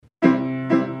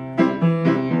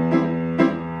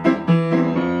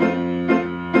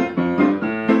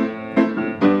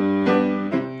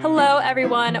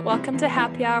welcome to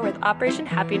Happy Hour with Operation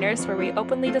Happy Nurse, where we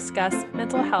openly discuss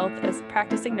mental health as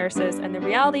practicing nurses and the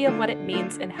reality of what it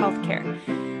means in healthcare.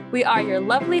 We are your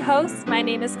lovely hosts. My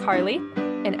name is Carly.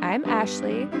 And I'm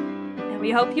Ashley. And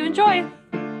we hope you enjoy.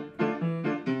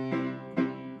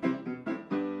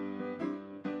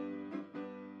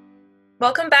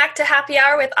 Welcome back to Happy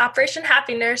Hour with Operation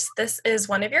Happy Nurse. This is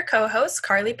one of your co-hosts,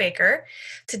 Carly Baker.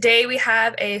 Today we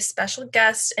have a special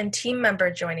guest and team member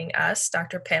joining us,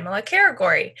 Dr. Pamela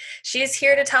Caragori. She is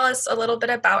here to tell us a little bit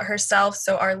about herself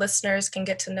so our listeners can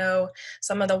get to know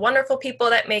some of the wonderful people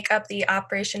that make up the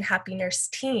Operation Happy Nurse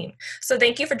team. So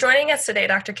thank you for joining us today,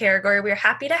 Dr. Caragori. We're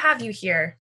happy to have you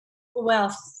here.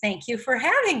 Well, thank you for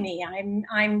having me.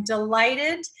 I'm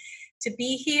delighted to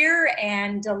be here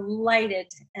and delighted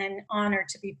and honored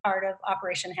to be part of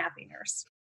Operation Happy Nurse.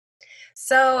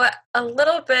 So a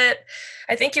little bit,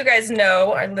 I think you guys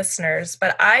know, our listeners,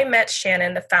 but I met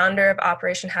Shannon, the founder of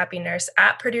Operation Happy Nurse,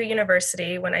 at Purdue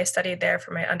University when I studied there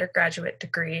for my undergraduate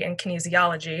degree in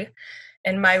kinesiology.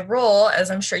 And my role, as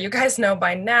I'm sure you guys know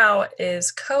by now,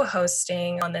 is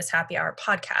co-hosting on this Happy Hour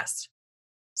podcast.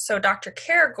 So Dr.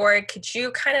 Caragori, could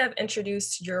you kind of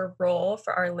introduce your role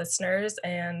for our listeners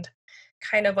and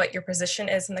kind of what your position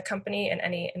is in the company and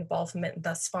any involvement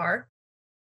thus far?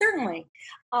 Certainly.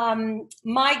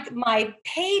 My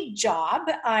paid job,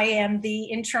 I am the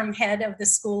interim head of the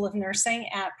School of Nursing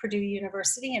at Purdue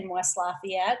University in West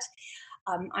Lafayette.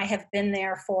 I have been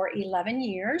there for 11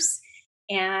 years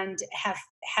and have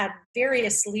had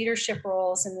various leadership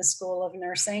roles in the School of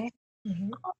Nursing. Mm-hmm.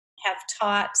 Have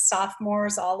taught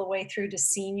sophomores all the way through to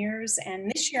seniors,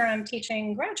 and this year I'm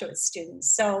teaching graduate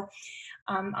students. So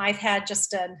I've had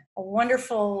just a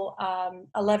wonderful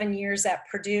 11 years at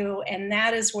Purdue, and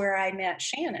that is where I met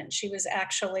Shannon. She was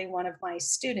actually one of my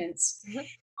students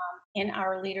in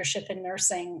our Leadership in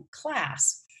Nursing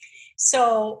class.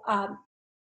 So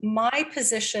my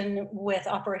position with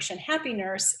Operation Happy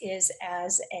Nurse is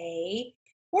as a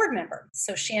board member.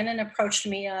 So Shannon approached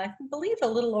me, I believe a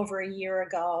little over a year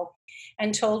ago,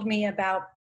 and told me about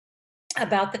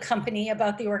the company,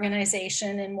 about the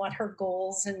organization, and what her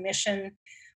goals and mission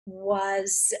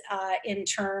was in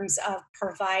terms of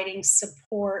providing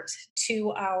support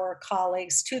to our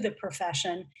colleagues, to the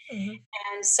profession. Mm-hmm.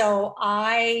 And so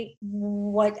I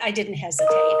didn't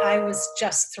hesitate. I was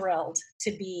just thrilled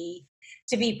to be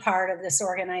part of this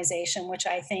organization, which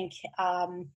I think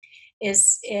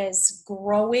is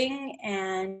growing,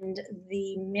 and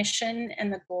the mission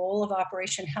and the goal of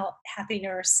Operation Happy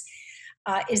Nurse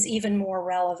is even more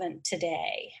relevant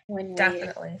today when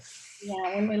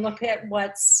we look at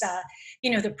what's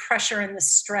the pressure and the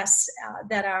stress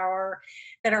that our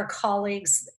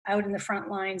colleagues out in the front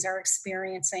lines are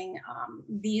experiencing.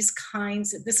 This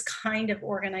kind of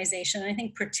organization, I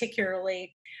think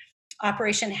particularly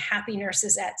Operation Happy Nurse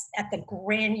is at the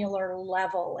granular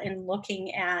level in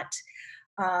looking at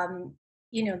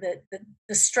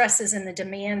the stresses and the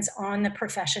demands on the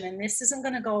profession, and this isn't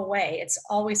going to go away. It's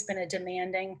always been a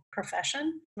demanding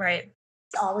profession. Right.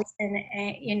 It's always been,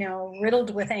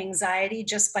 riddled with anxiety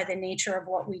just by the nature of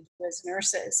what we do as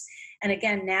nurses. And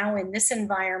again, now in this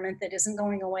environment that isn't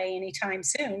going away anytime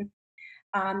soon,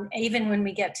 even when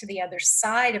we get to the other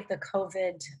side of the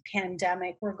COVID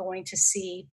pandemic, we're going to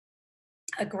see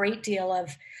a great deal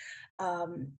of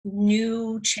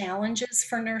new challenges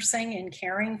for nursing and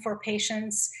caring for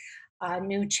patients,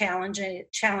 new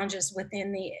challenges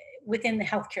within the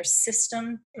healthcare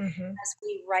system as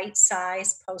we right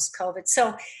size post-COVID.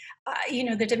 So,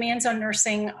 the demands on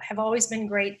nursing have always been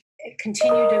great,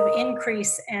 continue to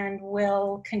increase, and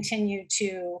will continue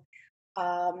to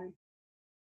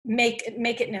make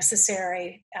it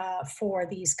necessary for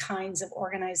these kinds of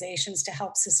organizations to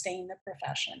help sustain the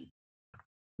profession.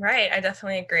 Right, I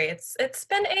definitely agree. It's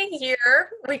been a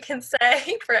year, we can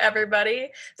say, for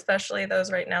everybody, especially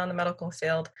those right now in the medical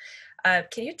field.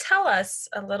 Can you tell us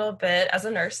a little bit, as a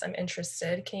nurse, I'm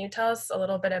interested, can you tell us a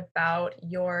little bit about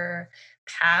your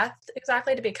path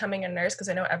exactly to becoming a nurse? Because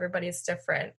I know everybody's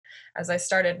different. As I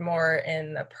started more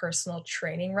in the personal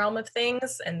training realm of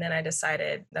things, and then I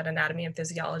decided that anatomy and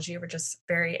physiology were just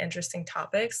very interesting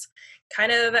topics.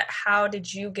 Kind of how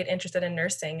did you get interested in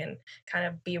nursing and kind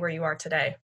of be where you are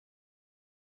today?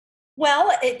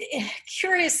 Well,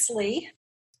 curiously,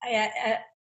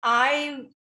 I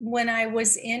when I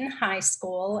was in high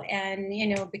school and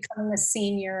becoming a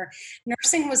senior,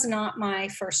 nursing was not my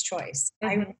first choice.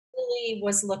 Mm-hmm. I really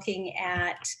was looking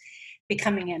at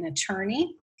becoming an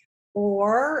attorney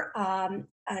or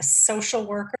a social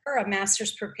worker, a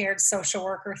master's prepared social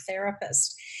worker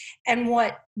therapist. And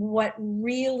what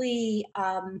really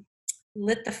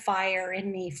lit the fire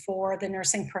in me for the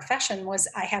nursing profession was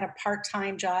I had a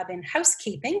part-time job in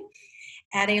housekeeping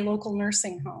at a local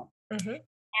nursing home. Hmm.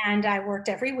 And I worked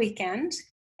every weekend.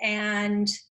 And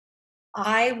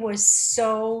I was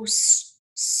so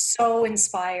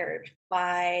inspired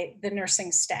by the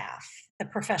nursing staff, the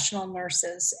professional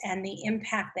nurses, and the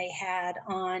impact they had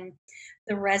on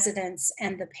the residents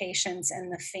and the patients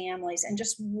and the families, and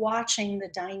just watching the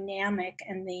dynamic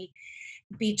and the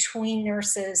between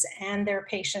nurses and their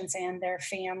patients and their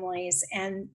families,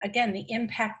 and again the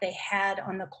impact they had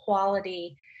on the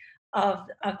quality of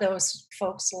those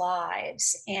folks'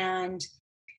 lives. And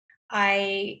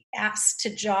I asked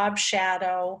to job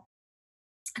shadow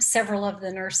several of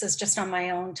the nurses just on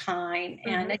my own time.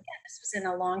 And Hmm. again, this was in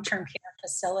a long-term care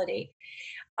facility.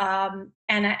 And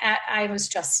I was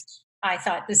just, I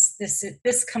thought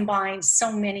this combines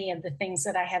so many of the things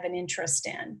that I have an interest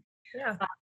in. Yeah. Uh,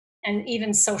 and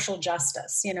even social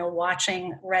justice,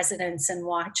 watching residents and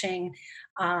watching,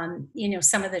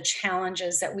 some of the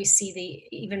challenges that we see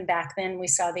even back then we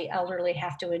saw the elderly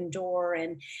have to endure,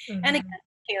 and again, Hmm.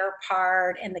 care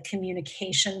part and the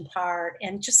communication part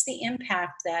and just the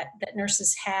impact that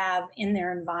nurses have in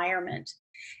their environment,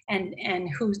 and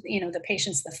who, the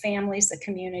patients, the families, the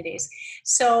communities.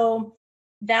 So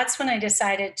that's when I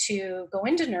decided to go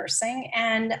into nursing,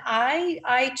 and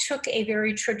I took a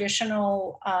very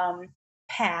traditional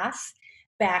path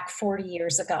back 40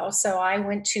 years ago. So I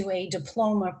went to a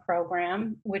diploma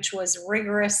program, which was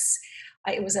rigorous.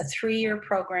 It was a 3-year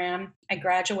program. I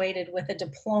graduated with a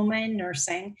diploma in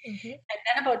nursing, Hmm. and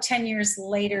then about 10 years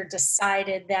later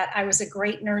decided that I was a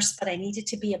great nurse, but I needed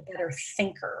to be a better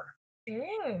thinker.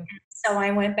 Mm. So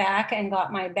I went back and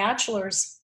got my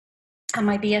bachelor's on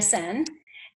my BSN.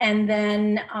 And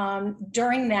then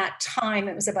during that time,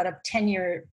 it was about a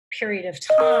 10-year period of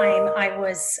time,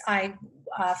 I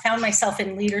found myself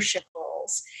in leadership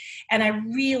roles. And I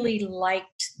really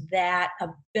liked that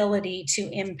ability to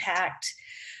impact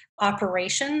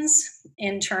operations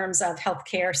in terms of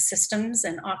healthcare systems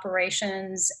and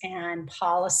operations and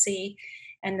policy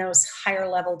and those higher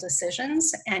level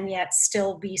decisions, and yet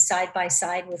still be side by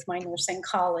side with my nursing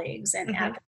colleagues and Hmm.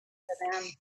 advocate for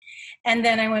them. And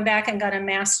then I went back and got a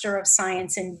Master of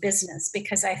Science in Business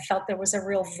because I felt there was a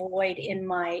real void in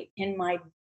my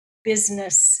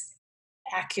business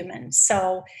acumen.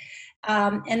 So,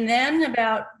 and then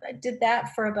I did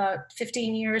that for about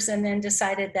 15 years, and then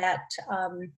decided that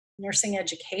nursing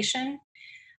education,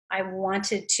 I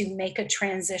wanted to make a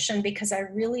transition because I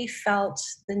really felt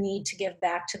the need to give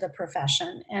back to the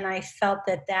profession, and I felt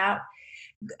that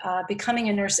becoming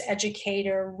a nurse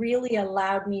educator really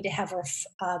allowed me to have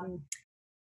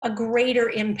a greater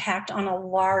impact on a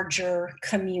larger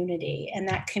community, and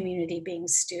that community being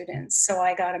students. So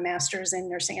I got a master's in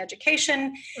nursing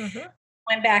education, Hmm.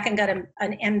 went back and got an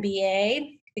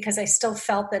MBA because I still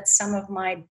felt that some of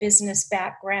my business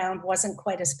background wasn't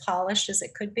quite as polished as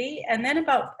it could be. And then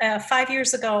about 5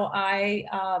 years ago, I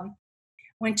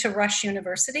went to Rush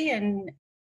University and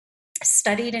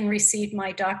studied and received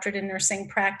my doctorate in nursing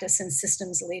practice and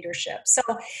systems leadership. So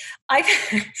I've,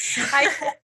 I've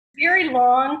had a very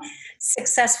long,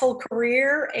 successful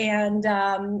career, and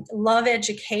love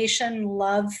education,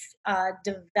 love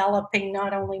developing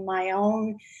not only my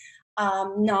own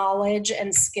knowledge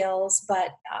and skills,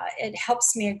 but it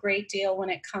helps me a great deal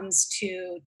when it comes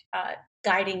to uh,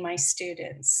 guiding my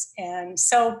students.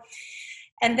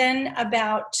 And then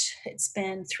it's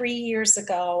been 3 years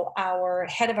ago, our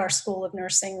head of our School of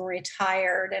Nursing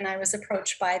retired, and I was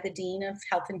approached by the Dean of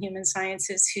Health and Human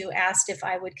Sciences, who asked if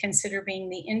I would consider being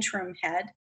the interim head,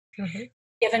 Hmm.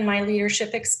 given my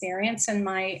leadership experience and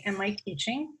my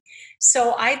teaching.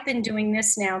 So I've been doing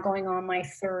this now, going on my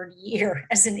 3rd year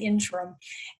as an interim,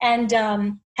 and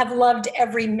have loved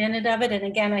every minute of it. And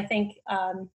again, I think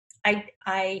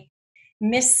I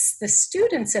miss the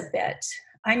students a bit.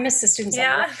 I miss the students a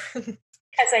lot Yeah.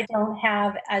 because I don't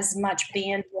have as much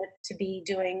bandwidth to be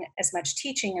doing as much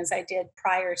teaching as I did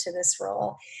prior to this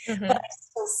role. But Hmm. I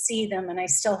still see them, and I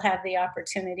still have the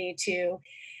opportunity to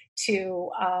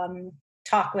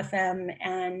talk with them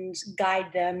and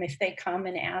guide them if they come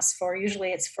and ask for.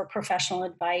 Usually, it's for professional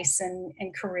advice and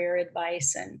career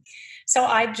advice, and so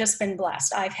I've just been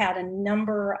blessed. I've had a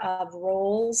number of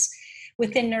roles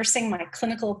within nursing. My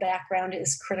clinical background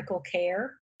is critical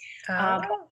care. Um,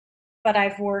 Oh. but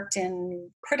I've worked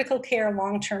in critical care,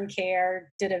 long-term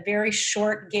care, did a very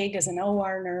short gig as an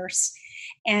OR nurse,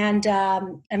 and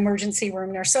emergency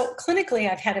room nurse. So clinically,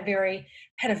 I've had a very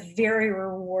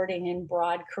rewarding and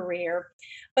broad career.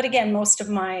 But again, most of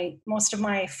my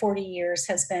 40 years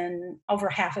has been, over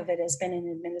half of it has been in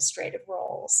administrative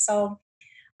roles. So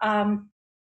um,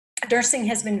 nursing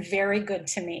has been very good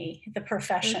to me, the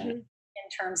profession, Hmm. in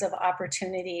terms of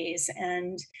opportunities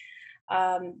and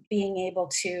being able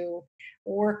to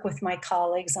work with my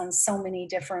colleagues on so many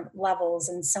different levels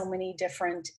and so many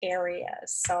different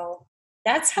areas. So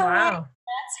that's how I Wow.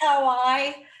 that's how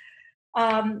I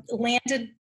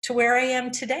landed to where I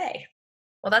am today.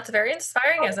 Well, that's very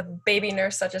inspiring as a baby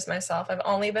nurse such as myself. I've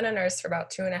only been a nurse for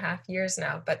about 2.5 years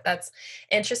now, but that's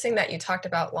interesting that you talked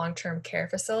about long-term care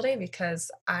facility because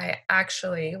I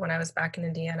actually, when I was back in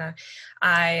Indiana,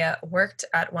 I worked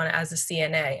at one as a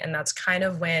CNA, and that's kind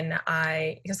of when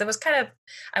because it was kind of,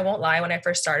 I won't lie, when I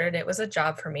first started, it was a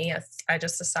job for me. I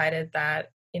just decided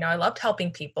that I loved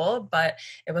helping people, but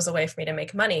it was a way for me to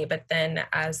make money. But then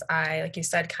as I, like you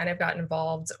said, kind of got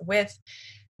involved with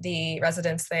the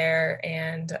residents there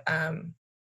and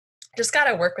just got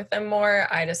to work with them more,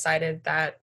 I decided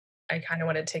that I kind of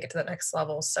wanted to take it to the next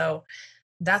level. So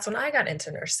that's when I got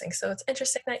into nursing. So it's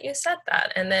interesting that you said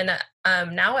that. And then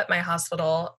now at my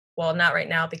hospital, well, not right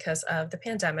now because of the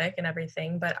pandemic and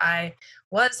everything, but I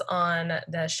was on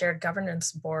the shared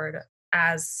governance board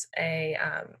as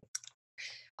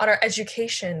on our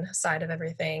education side of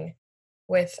everything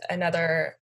with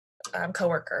another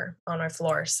coworker on our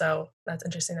floor. So that's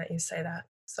interesting that you say that.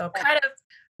 So kind of,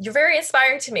 you're very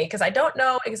inspiring to me because I don't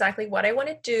know exactly what I want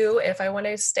to do, if I want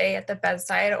to stay at the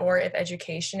bedside or if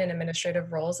education and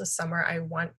administrative roles is somewhere I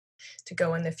want to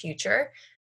go in the future.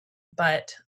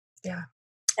 But yeah.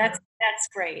 That's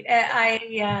great.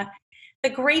 The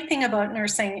great thing about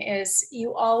nursing is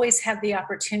you always have the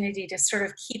opportunity to sort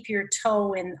of keep your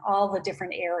toe in all the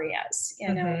different areas.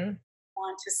 Hmm.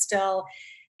 Want to still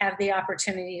have the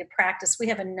opportunity to practice. We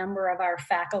have a number of our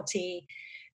faculty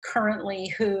currently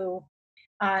who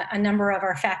a number of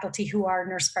our faculty who are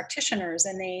nurse practitioners,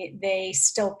 and they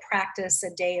still practice a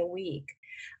day a week.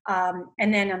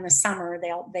 And then in the summer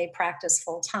they practice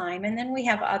full time. And then we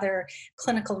have other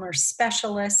clinical nurse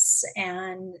specialists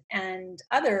and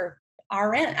other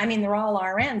RN. I mean, they're all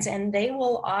RNs, and they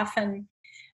will often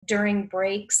during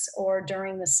breaks or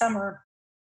during the summer,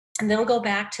 and they'll go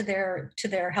back to their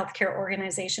healthcare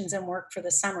organizations and work for the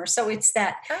summer. So it's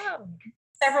that Oh,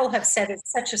 several have said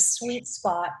it's such a sweet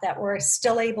spot that we're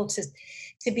still able to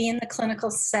be in the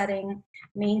clinical setting,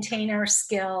 maintain our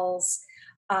skills,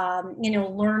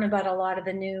 learn about a lot of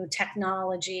the new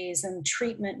technologies and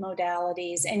treatment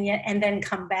modalities, and then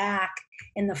come back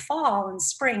in the fall and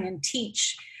spring and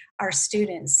teach our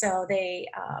students. So they,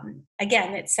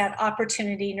 again, it's that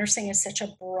opportunity. Nursing is such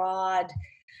a broad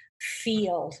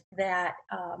field that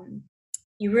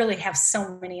you really have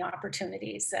so many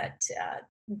opportunities that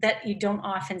you don't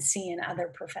often see in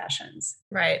other professions.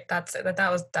 right. That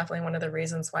was definitely one of the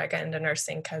reasons why I got into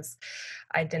nursing because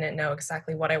I didn't know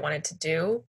exactly what I wanted to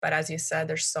do. But as you said,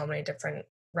 there's so many different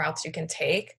routes you can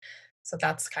take. So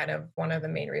that's kind of one of the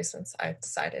main reasons I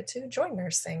decided to join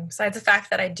nursing. Besides the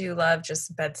fact that I do love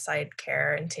just bedside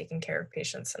care and taking care of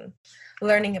patients and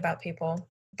learning about people.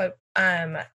 But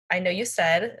I know you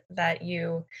said that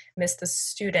you miss the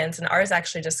students, and ours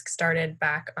actually just started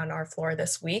back on our floor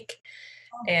this week.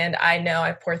 And I know,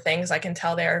 I poor things, I can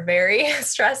tell they are very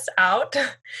stressed out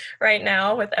right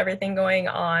now with everything going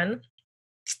on.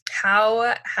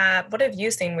 What have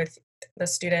you seen with the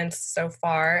students so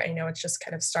far? I know it's just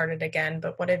kind of started again,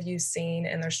 but what have you seen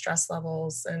in their stress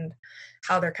levels and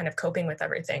how they're kind of coping with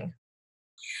everything?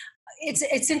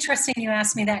 It's interesting you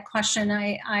asked me that question.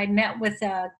 I met with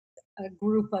a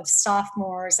group of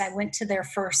sophomores. I went to their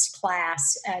first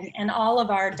class, and all of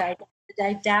our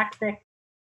didactic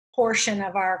portion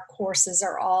of our courses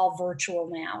are all virtual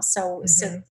now. So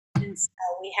Mhm.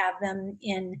 we have them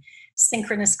in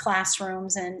synchronous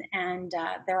classrooms, and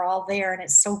they're all there, and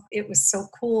it was so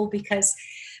cool because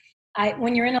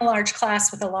when you're in a large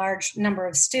class with a large number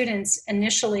of students,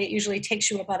 initially it usually takes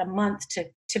you about a month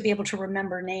to be able to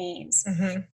remember names.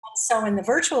 Mhm. So in the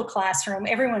virtual classroom,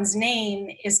 everyone's name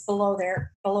is below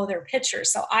their picture.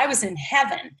 So I was in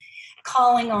heaven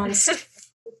calling on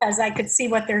students because I could see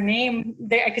I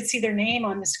could see their name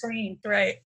on the screen.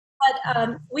 Right.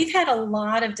 But we've had a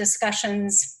lot of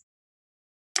discussions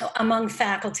among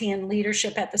faculty and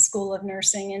leadership at the School of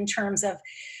Nursing in terms of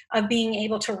being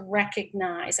able to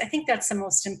recognize. I think that's the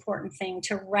most important thing,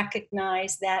 to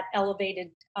recognize that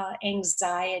elevated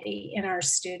anxiety in our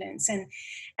students.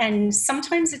 And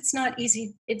sometimes it's not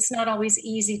easy. It's not always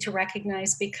easy to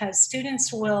recognize because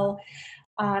students will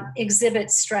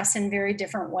exhibit stress in very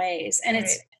different ways, and it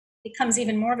Right. becomes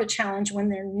even more of a challenge when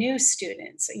they're new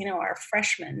students, our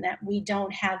freshmen, that we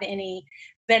don't have any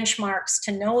benchmarks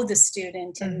to know the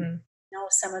student and Mhm. know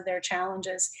some of their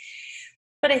challenges.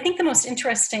 But I think the most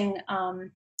interesting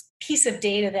piece of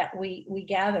data that we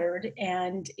gathered,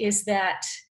 and is that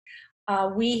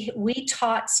we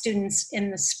taught students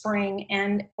in the spring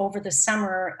and over the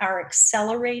summer, our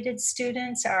accelerated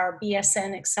students, our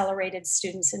BSN accelerated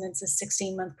students, and it's a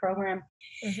 16-month program.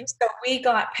 Mhm. So we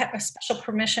got a special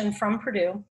permission from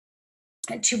Purdue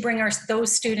to bring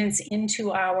those students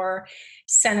into our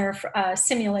center,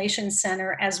 simulation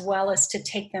center, as well as to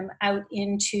take them out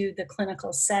into the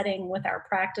clinical setting with our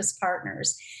practice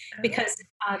partners, because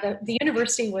the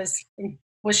university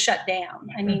was shut down.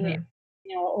 I mean, Mhm.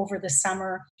 over the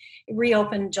summer, it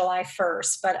reopened July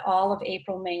 1st, but all of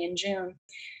April, May, and June.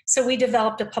 So we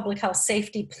developed a public health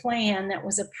safety plan that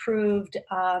was approved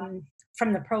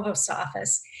from the provost's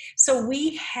office. So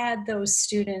we had those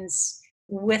students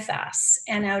with us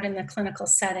and out in the clinical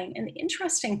setting. And the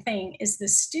interesting thing is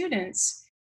those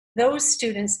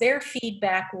students, their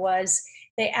feedback was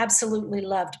they absolutely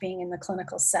loved being in the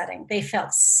clinical setting. They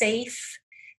felt safe,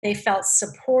 they felt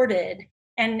supported.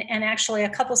 And actually, a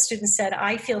couple students said,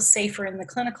 I feel safer in the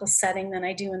clinical setting than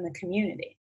I do in the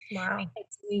community. Wow.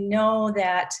 Because we know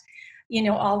that,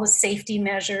 all the safety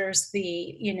measures,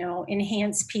 the,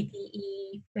 enhanced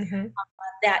PPE, Mhm.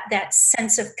 that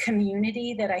sense of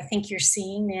community that I think you're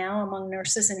seeing now among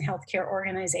nurses and healthcare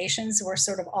organizations. We're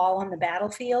sort of all on the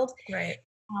battlefield. Right.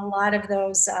 A lot of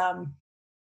those,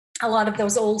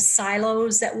 old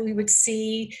silos that we would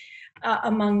see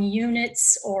among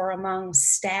units or among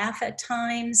staff at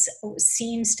times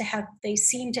they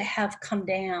seem to have come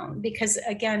down, because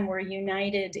again, we're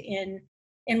united in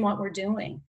what we're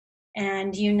doing,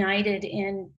 and united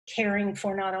in caring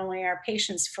for not only our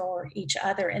patients, for each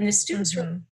other. And the students really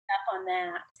Mhm. picked up on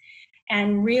that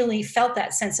and really felt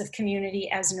that sense of community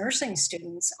as nursing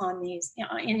students on these,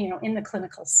 in the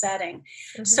clinical setting.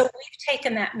 Mhm. So we've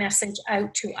taken that message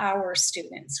out to our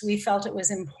students. We felt it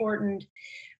was important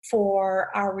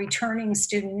for our returning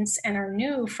students and our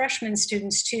new freshman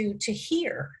students to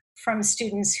hear from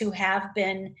students who have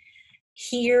been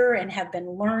here and have been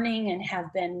learning and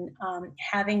have been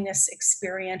having this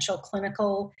experiential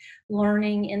clinical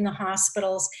learning in the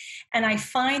hospitals. And I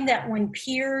find that when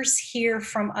peers hear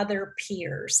from other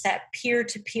peers, that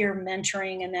peer-to-peer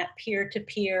mentoring and that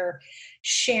peer-to-peer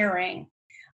sharing,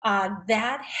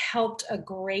 that helped a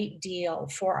great deal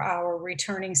for our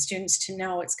returning students to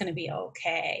know it's going to be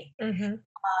okay. Mhm.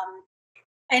 Um,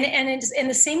 and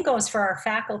the same goes for our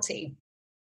faculty.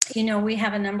 We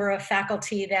have a number of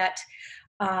faculty that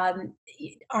um,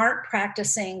 aren't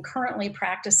currently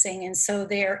practicing, and so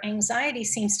their anxiety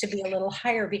seems to be a little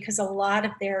higher, because a lot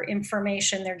of their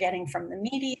information they're getting from the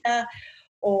media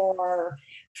or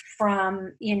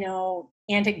from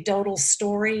anecdotal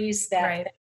stories that Right.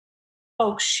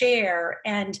 folks share,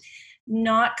 and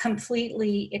not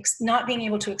being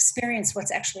able to experience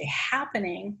what's actually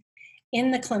happening in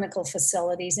the clinical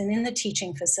facilities and in the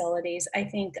teaching facilities, I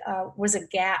think was a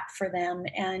gap for them.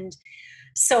 And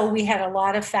so we had a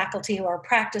lot of faculty who are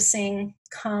practicing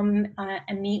come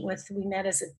and meet with. We met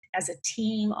as a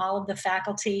team, all of the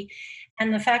faculty,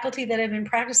 and the faculty that have been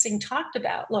practicing talked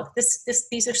about, look,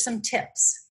 these are some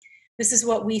tips. This is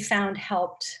what we found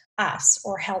helped us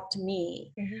or helped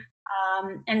me. Mhm.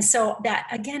 And so that,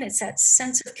 again, it's that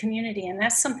sense of community, and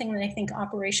that's something that I think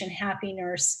Operation Happy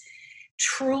Nurse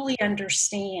truly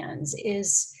understands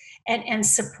and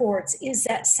supports, is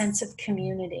that sense of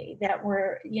community, that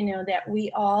that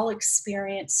we all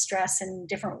experience stress in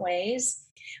different ways.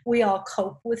 We all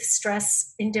cope with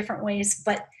stress in different ways,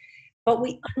 but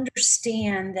we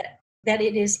understand that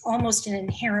it is almost an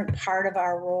inherent part of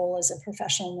our role as a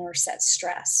professional nurse, that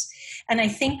stress. And I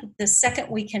think the second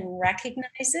we can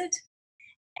recognize it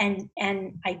and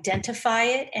identify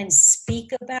it and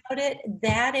speak about it,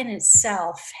 that in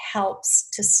itself helps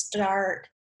to start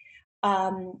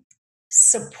um,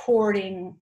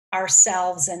 supporting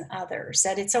ourselves and others.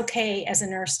 That it's okay as a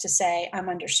nurse to say, I'm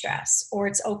under stress, or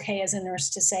it's okay as a nurse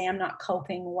to say, I'm not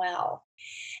coping well.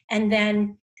 And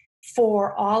then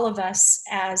for all of us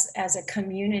as a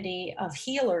community of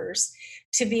healers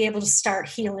to be able to start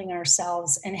healing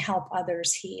ourselves and help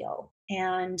others heal.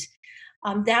 And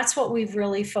that's what we've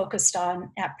really focused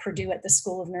on at Purdue at the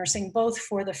School of Nursing, both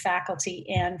for the faculty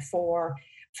and for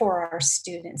our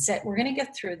students, that we're going to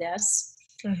get through this.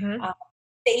 Mhm. Uh,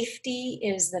 Safety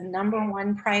is the number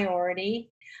one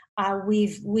priority.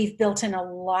 We've built in a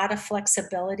lot of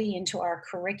flexibility into our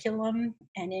curriculum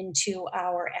and into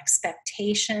our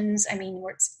expectations. I mean,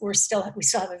 we still have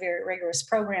a very rigorous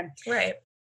program, Right.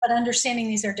 but understanding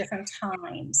these are different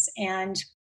times, and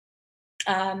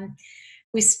um,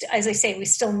 as I say, we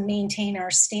still maintain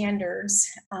our standards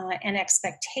and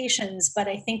expectations, but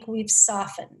I think we've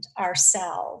softened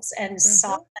ourselves and Mhm.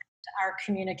 softened our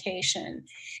communication.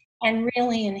 and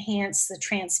really enhance the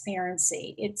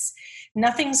transparency. It's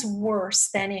nothing's worse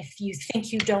than if you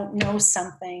think you don't know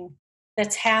something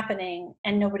that's happening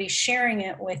and nobody's sharing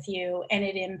it with you and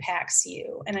it impacts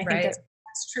you. And I think Right.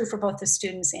 that's true for both the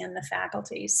students and the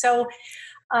faculty. So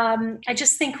I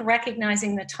just think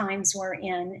recognizing the times we're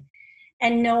in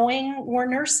and knowing we're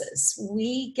nurses,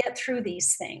 we get through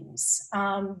these things.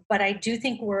 But I do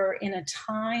think we're in a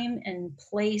time and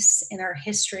place in our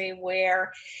history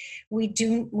where we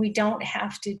don't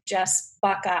have to just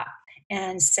buck up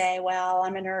and say, well,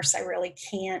 I'm a nurse, I really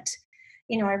can't,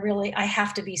 I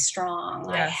have to be strong.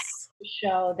 I have Yes. to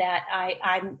show that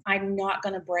I'm not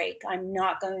going to break. I'm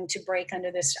not going to break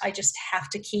under this. I just have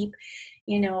to keep,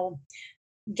 you know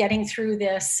getting through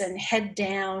this and head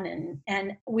down,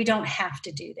 and we don't have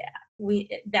to do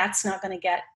that. That's not going to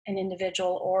get an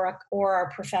individual or our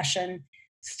profession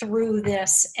through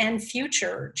this and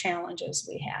future challenges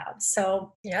we have.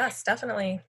 So Yes,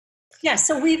 definitely. yeah,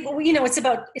 so it's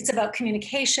about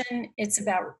communication, it's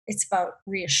about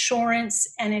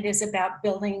reassurance, and it is about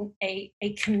building a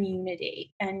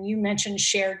community. And you mentioned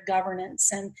shared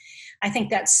governance, and I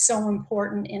think that's so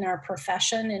important in our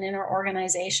profession and in our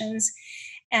organizations.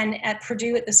 And at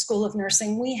Purdue, at the School of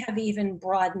Nursing, we have even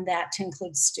broadened that to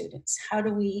include students. How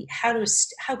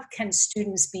can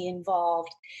students be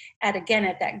involved at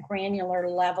that granular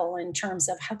level in terms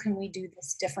of how can we do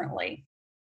this differently?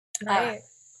 Uh, Right.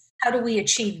 how do we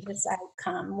achieve this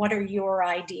outcome? What are your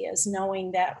ideas,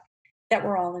 knowing that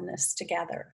we're all in this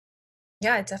together?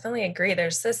 Yeah, I definitely agree.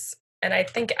 There's this, and I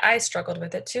think I struggled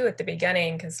with it too at the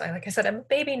beginning because like I said, I'm a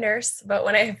baby nurse. But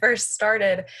when I first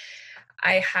started,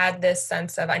 I had this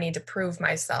sense of I need to prove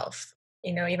myself.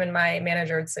 Even my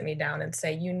manager would sit me down and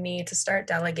say, you need to start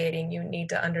delegating. You need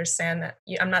to understand that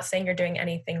I'm not saying you're doing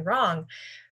anything wrong,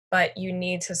 but you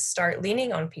need to start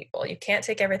leaning on people. You can't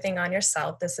take everything on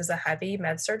yourself. This is a heavy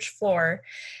med surg floor.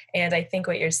 And I think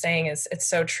what you're saying is it's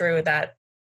so true that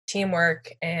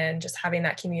teamwork and just having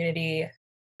that community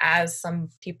as some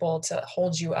people to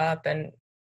hold you up and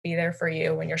be there for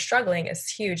you when you're struggling is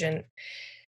huge. And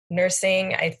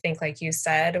nursing, I think, like you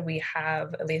said, we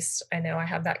have, at least I know I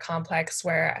have that complex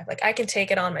where like I can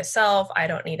take it on myself. I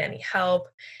don't need any help.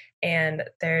 And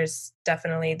there's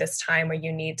definitely this time where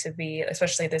you need to be,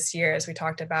 especially this year, as we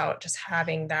talked about, just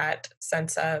having that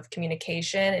sense of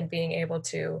communication and being able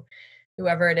to,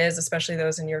 whoever it is, especially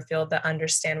those in your field that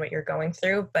understand what you're going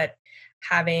through, but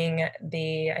having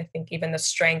I think even the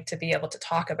strength to be able to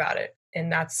talk about it. And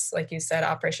that's, like you said,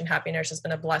 Operation Happy Nurse has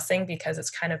been a blessing because it's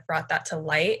kind of brought that to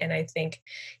light. And I think,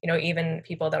 even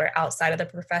people that are outside of the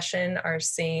profession are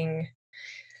seeing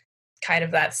kind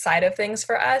of that side of things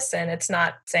for us. And it's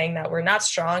not saying that we're not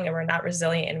strong and we're not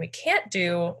resilient and we can't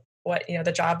do what,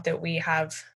 the job that we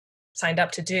have signed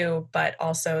up to do, but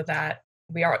also that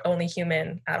we are only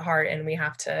human at heart and we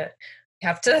have to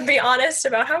be honest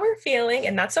about how we're feeling,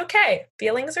 and that's okay.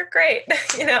 Feelings are great,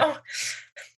 you know?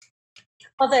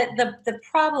 Well, the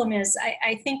problem is,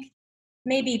 I think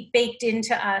maybe baked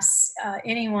into us,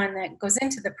 anyone that goes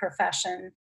into the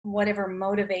profession, whatever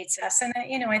motivates us, and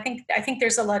I think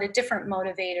there's a lot of different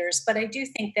motivators, but I do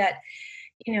think that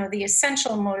the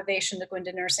essential motivation to go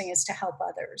into nursing is to help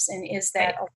others, and is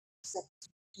that Right. a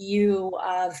view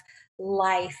of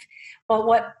life. But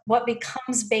what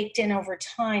becomes baked in over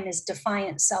time is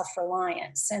defiant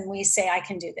self-reliance, and we say, I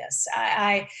can do this.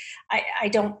 I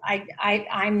don't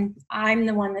I'm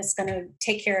the one that's going to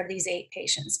take care of these 8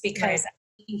 patients because Right.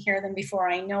 I'm taking care of them before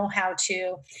I know how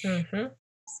to. Mhm.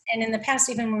 And in the past,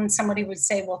 even when somebody would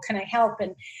say, well, can I help?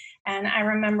 And I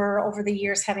remember over the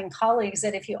years having colleagues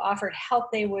that if you offered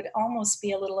help, they would almost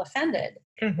be a little offended.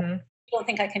 Mhm. You don't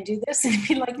think I can do this? And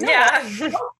be like, no, Yeah.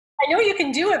 I know you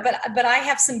can do it, but I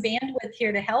have some bandwidth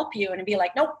here to help you. And it'd be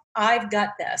like, nope, I've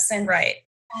got this. Right.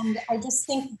 And I just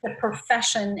think the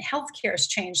profession, healthcare has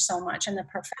changed so much, and the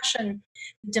profession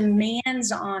demands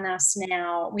on us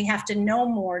now. We have to know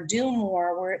more, do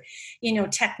more.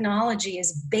 Technology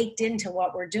is baked into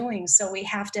what we're doing, so we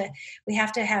have to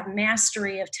have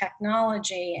mastery of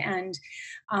technology. And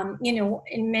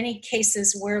in many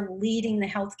cases, we're leading the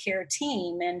healthcare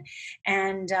team,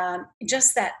 and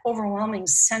just that overwhelming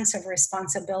sense of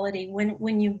responsibility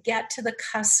when you get to the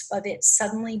cusp of it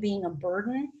suddenly being a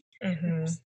burden,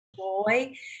 Mhm.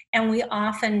 joy, and we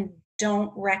often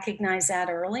don't recognize that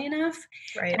early enough.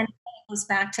 Right. And it goes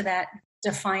back to that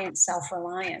defiant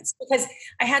self-reliance. Because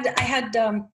I had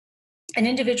an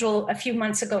individual a few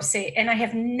months ago say, and I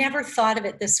have never thought of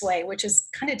it this way, which is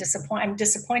kind of disappointing. I'm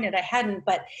disappointed I hadn't,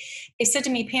 but they said to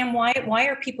me, Pam, why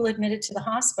are people admitted to the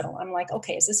hospital? I'm like,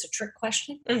 okay, is this a trick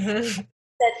question? Mhm.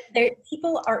 That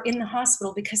people are in the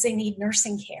hospital because they need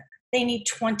nursing care. They need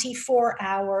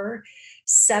 24-hour,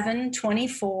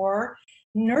 7/24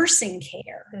 nursing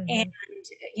care. And,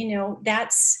 Mhm.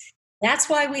 that's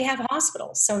why we have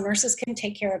hospitals, so nurses can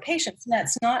take care of patients. And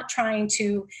that's not trying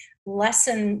to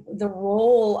lessen the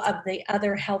role of the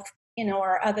other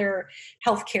our other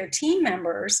healthcare team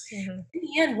members. Mhm. In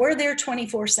the end, we're there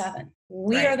 24/7.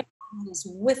 We are Right. the ones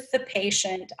with the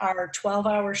patient, our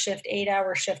 12-hour shift,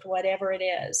 8-hour shift, whatever it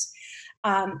is.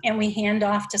 And we hand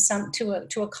off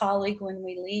to a colleague when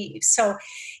we leave. So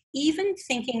even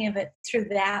thinking of it through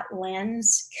that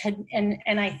lens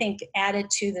and I think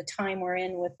added to the time we're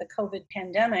in with the COVID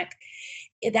pandemic,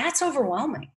 that's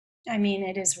overwhelming. I mean,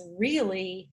 it is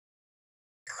really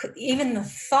even the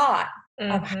thought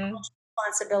of how Mhm. much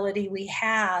responsibility we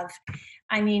have.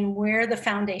 I mean, we're the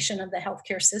foundation of the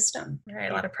healthcare system. Right, a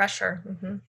It lot of pressure.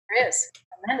 Mhm. is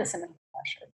tremendous amount of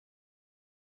pressure.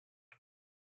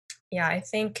 Yeah, I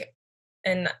think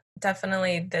and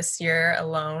definitely this year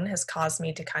alone has caused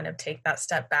me to kind of take that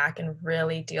step back and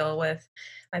really deal with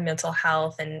my mental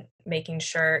health and making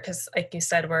sure because like you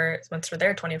said, once we're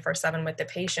there 24/7 with the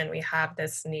patient, we have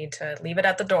this need to leave it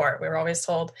at the door. We were always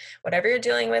told, whatever you're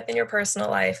dealing with in your personal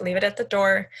life, leave it at the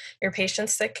door. Your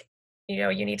patient's sick,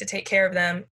 you need to take care of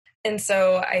them. And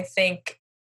so I think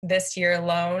this year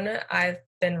alone, I've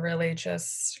been really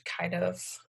just kind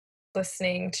of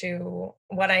listening to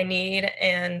what I need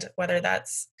and whether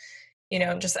that's,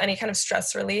 just any kind of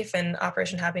stress relief, and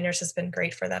Operation Happy Nurse has been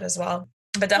great for that as well.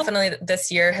 But Well, definitely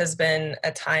this year has been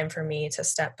a time for me to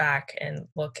step back and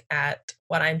look at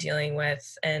what I'm dealing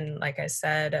with. And like I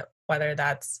said, whether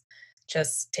that's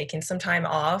just taking some time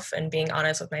off and being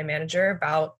honest with my manager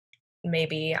about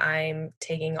maybe I'm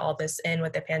taking all this in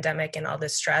with the pandemic and all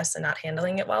this stress and not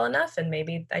handling it well enough. And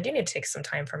maybe I do need to take some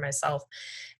time for myself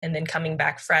and then coming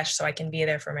back fresh so I can be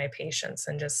there for my patients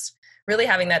and just really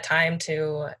having that time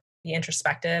to be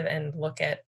introspective and look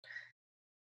at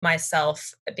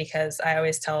myself because I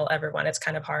always tell everyone it's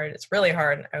kind of hard. It's really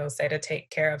hard, I will say, to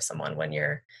take care of someone when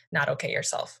you're not okay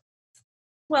yourself.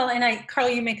 and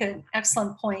Carly, you make an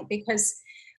excellent point because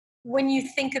when you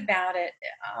think about it,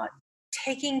 uh,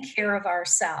 taking care of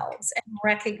ourselves and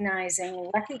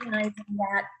recognizing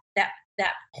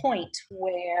that point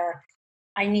where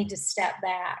I need to step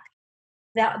back,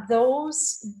 that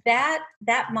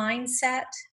mindset,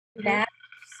 Mhm. that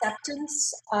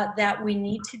acceptance that we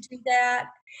need to do that,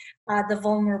 the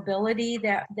vulnerability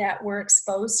that we're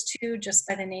exposed to just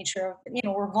by the nature of,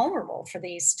 we're vulnerable for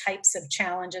these types of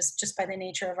challenges just by the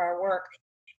nature of our work.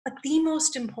 But the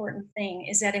most important thing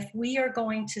is that if we are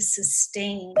going to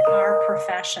sustain our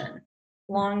profession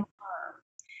long term,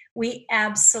 we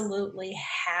absolutely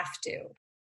have to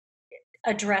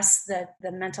address the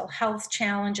mental health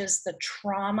challenges, the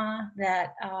trauma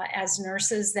that as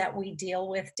nurses that we deal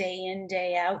with day in,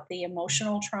 day out, the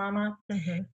emotional trauma.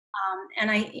 Mhm. And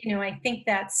I think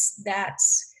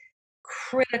that's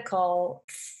critical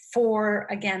for,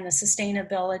 again, the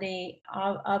sustainability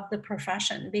of the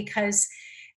profession, because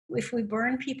if we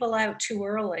burn people out too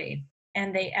early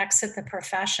and they exit the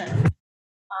profession,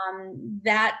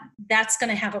 that's going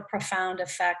to have a profound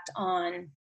effect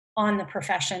on the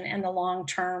profession and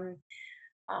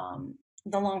um,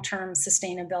 the long term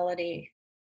sustainability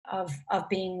of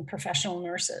being professional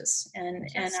nurses and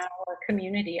Yes. our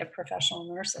community of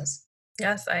professional nurses.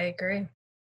 Yes, I agree.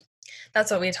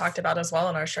 That's what we talked about as well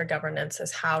in our shared governance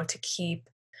is how to keep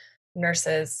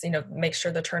nurses, make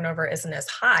sure the turnover isn't as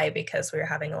high because we were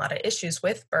having a lot of issues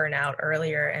with burnout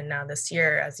earlier and now this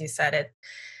year, as you said it,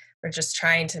 we're just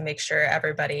trying to make sure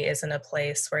everybody is in a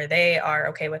place where they are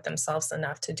okay with themselves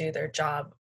enough to do their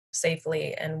job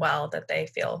safely and well that they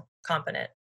feel competent.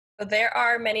 So there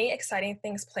are many exciting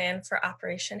things planned for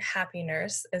Operation Happy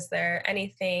Nurse. Is there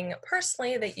anything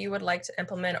personally that you would like to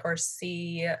implement or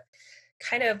see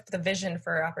kind of the vision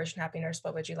for Operation Happy Nurse?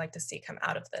 What would you like to see come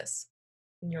out of this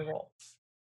in your role?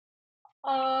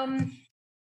 Um,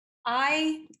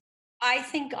 I I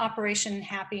think Operation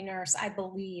Happy Nurse, I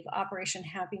believe Operation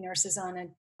Happy Nurse is on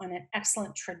an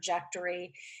excellent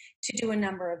trajectory to do a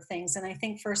number of things. And I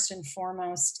think first and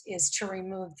foremost is to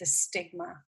remove the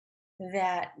stigma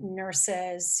that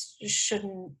nurses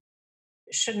shouldn't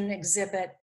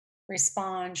exhibit,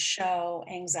 respond, show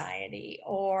anxiety,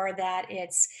 or that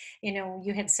it's,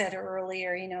 you had said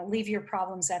earlier, leave your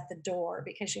problems at the door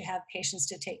because you have patients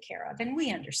to take care of. And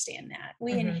we understand that.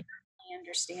 We Mhm. inherently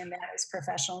understand that as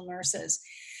professional nurses.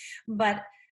 But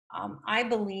I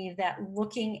believe that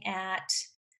looking at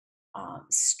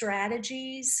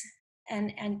strategies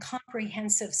and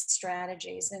comprehensive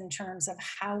strategies in terms of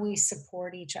how we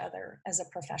support each other as a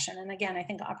profession. And again, I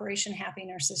think Operation Happy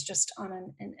Nurse is just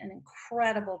on an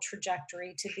incredible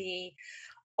trajectory to be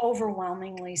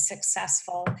overwhelmingly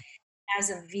successful as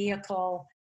a vehicle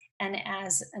and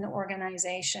as an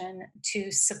organization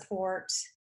to support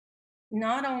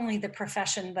not only the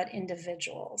profession but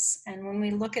individuals. And when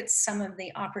we look at some of the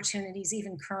opportunities,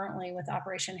 even currently with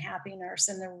Operation Happy Nurse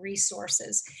and the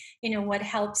resources, what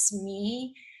helps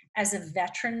me as a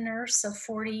veteran nurse of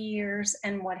 40 years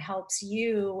and what helps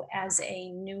you as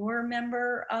a newer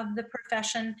member of the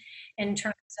profession in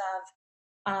terms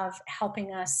of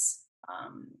helping us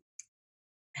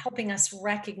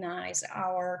recognize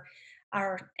our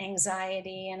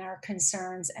anxiety and our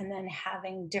concerns, and then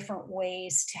having different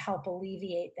ways to help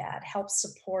alleviate that, help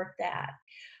support that.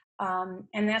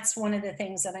 And that's one of the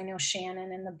things that I know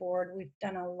Shannon and the board, we've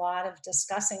done a lot of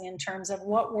discussing in terms of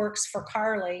what works for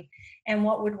Carly and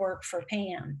what would work for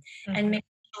Pam, and Mhm. making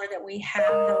sure that we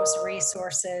have those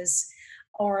resources,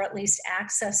 or at least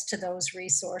access to those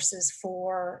resources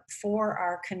for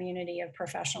our community of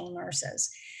professional nurses.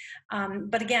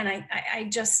 But again, I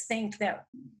just think that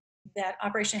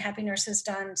Operation Happy Nurse has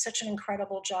done such an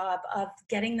incredible job of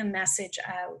getting the message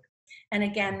out. And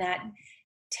again, that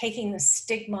taking the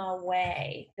stigma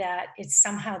away, that it's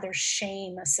somehow there's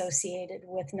shame associated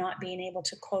with not being able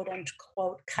to quote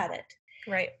unquote cut it.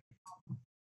 Right.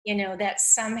 That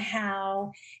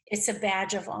somehow it's a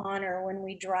badge of honor when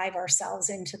we drive ourselves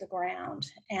into the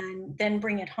ground and then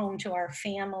bring it home to our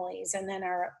families, and then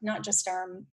not just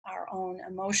our own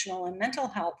emotional and mental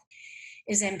health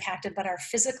is impacted, but our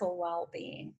physical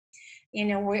well-being.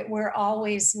 We're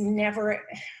always never,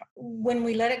 when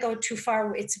we let it go too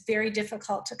far, it's very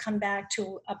difficult to come back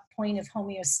to a point of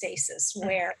homeostasis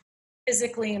where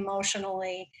physically,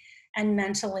 emotionally, and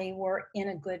mentally we're in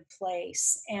a good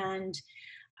place. And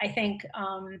I think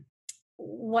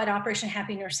what Operation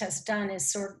Happy Nurse has done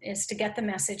is to get the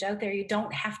message out there. You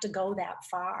don't have to go that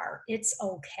far. It's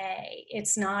okay.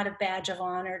 It's not a badge of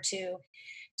honor to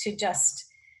just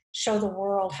show the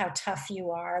world how tough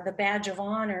you are. The badge of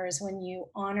honor is when you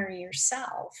honor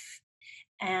yourself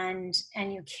and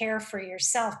you care for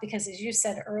yourself, because as you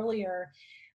said earlier,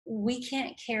 we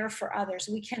can't care for others.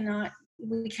 We cannot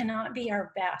be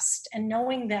our best. And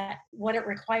knowing that what it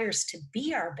requires to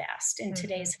be our best in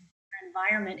today's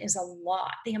environment is a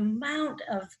lot. The amount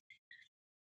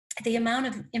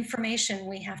of information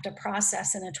we have to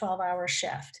process in a 12-hour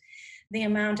shift, the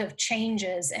amount of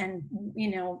changes and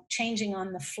changing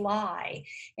on the fly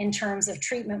in terms of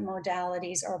treatment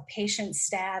modalities or patient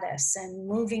status and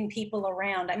moving people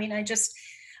around. I mean, I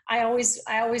always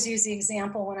use the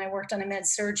example when I worked on a med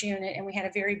surg unit and we had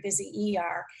a very busy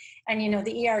ER, and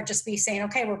the ER just be saying,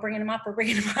 okay, we're bringing them up,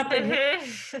 and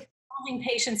moving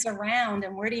patients around,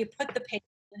 and where do you put the patient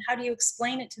and how do you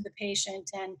explain it to the patient,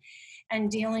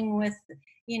 and dealing with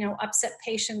upset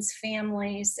patients'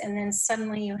 families, and then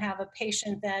suddenly you have a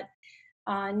patient that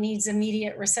needs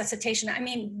immediate resuscitation. I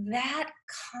mean, that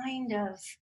kind of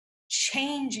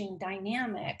changing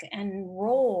dynamic and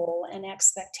role and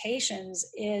expectations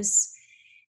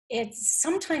it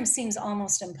sometimes seems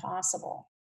almost impossible.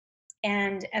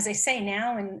 And as I say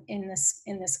now, in this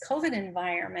COVID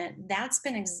environment, that's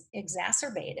been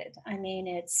exacerbated. I mean,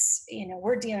 it's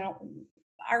we're dealing.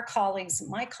 Our colleagues,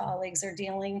 my colleagues,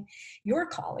 your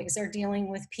colleagues are dealing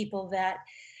with people that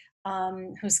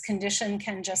whose condition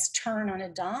can just turn on a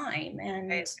dime, and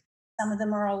Right. some of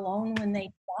them are alone when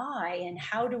they die. And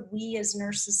how do we as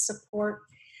nurses support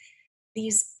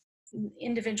these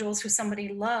individuals who somebody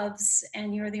loves,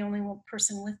 and you're the only one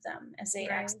person with them as they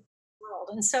Right. access the world?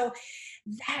 And so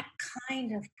that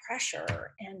kind of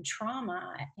pressure and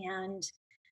trauma and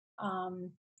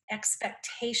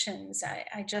expectations,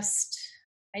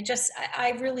 I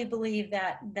really believe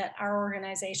that our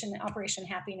organization, Operation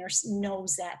Happy Nurse,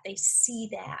 knows that. They see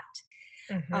that,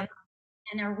 Mhm.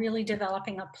 and are really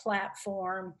developing a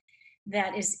platform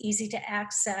that is easy to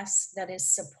access, that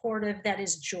is supportive, that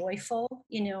is joyful.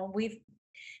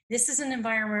 This is an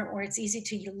environment where it's easy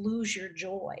to lose your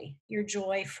joy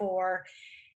for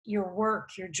your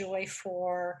work, your joy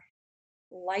for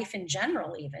life in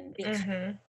general, even because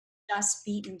Mhm. just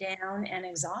beaten down and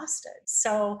exhausted.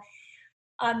 So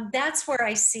that's where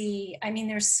I mean,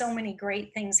 there's so many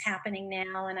great things happening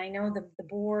now. And I know the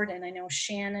board, and I know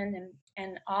Shannon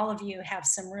and all of you have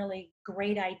some really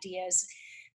great ideas.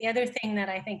 The other thing that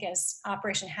I think as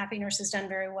Operation Happy Nurse has done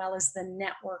very well is the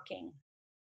networking.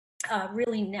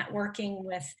 Really networking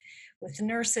with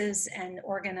nurses and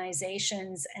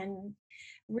organizations, and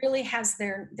really has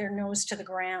their nose to the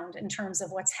ground in terms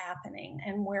of what's happening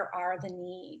and where are the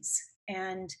needs,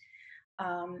 and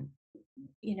um,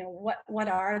 what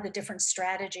are the different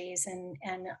strategies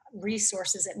and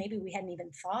resources that maybe we hadn't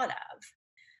even thought of,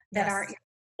 that Yes.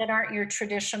 aren't your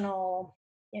traditional.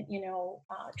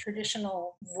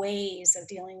 traditional ways of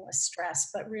dealing with stress,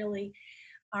 but really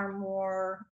are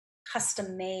more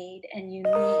custom made and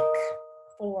unique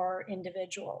for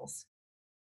individuals.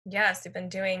 Yes, we've been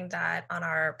doing that on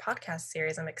our podcast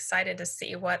series. I'm excited to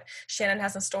see what Shannon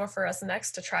has in store for us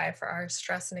next to try for our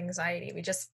stress and anxiety. We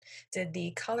just did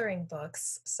the coloring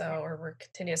books, so or we're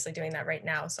continuously doing that right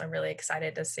now. So I'm really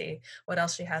excited to see what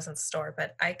else she has in store.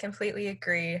 But I completely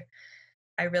agree.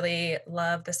 I really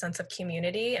love the sense of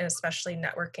community and especially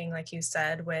networking, like you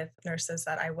said, with nurses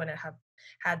that I wouldn't have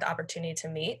had the opportunity to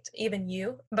meet, even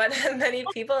you, but many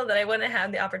people that I wouldn't have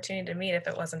had the opportunity to meet if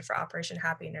it wasn't for Operation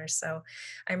Happy Nurse. So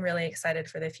I'm really excited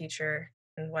for the future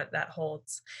and what that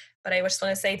holds. But I just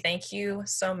want to say thank you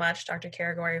so much, Dr.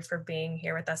 Karagori, for being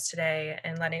here with us today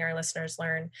and letting our listeners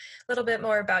learn a little bit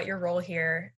more about your role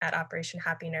here at Operation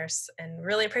Happy Nurse, and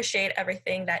really appreciate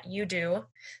everything that you do,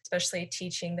 especially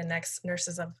teaching the next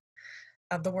nurses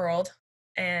of the world,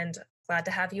 and glad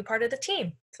to have you part of the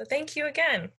team. So thank you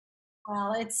again.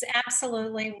 Well, it's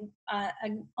absolutely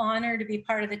an honor to be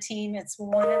part of the team. It's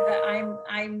one of the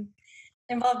I'm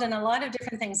involved in a lot of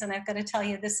different things, and I've got to tell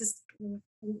you, this is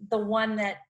the one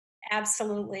that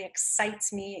absolutely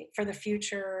excites me for the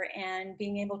future. And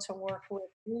being able to work with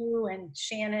you and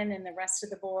Shannon and the rest of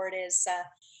the board is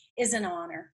an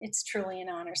honor. It's truly an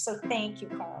honor. So thank you,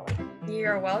 Carly.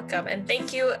 You're welcome. And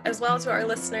thank you as well to our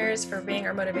listeners for being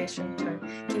our motivation to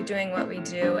keep doing what we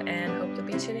do, and hope you'll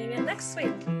be tuning in next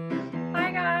week.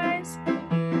 Bye, guys.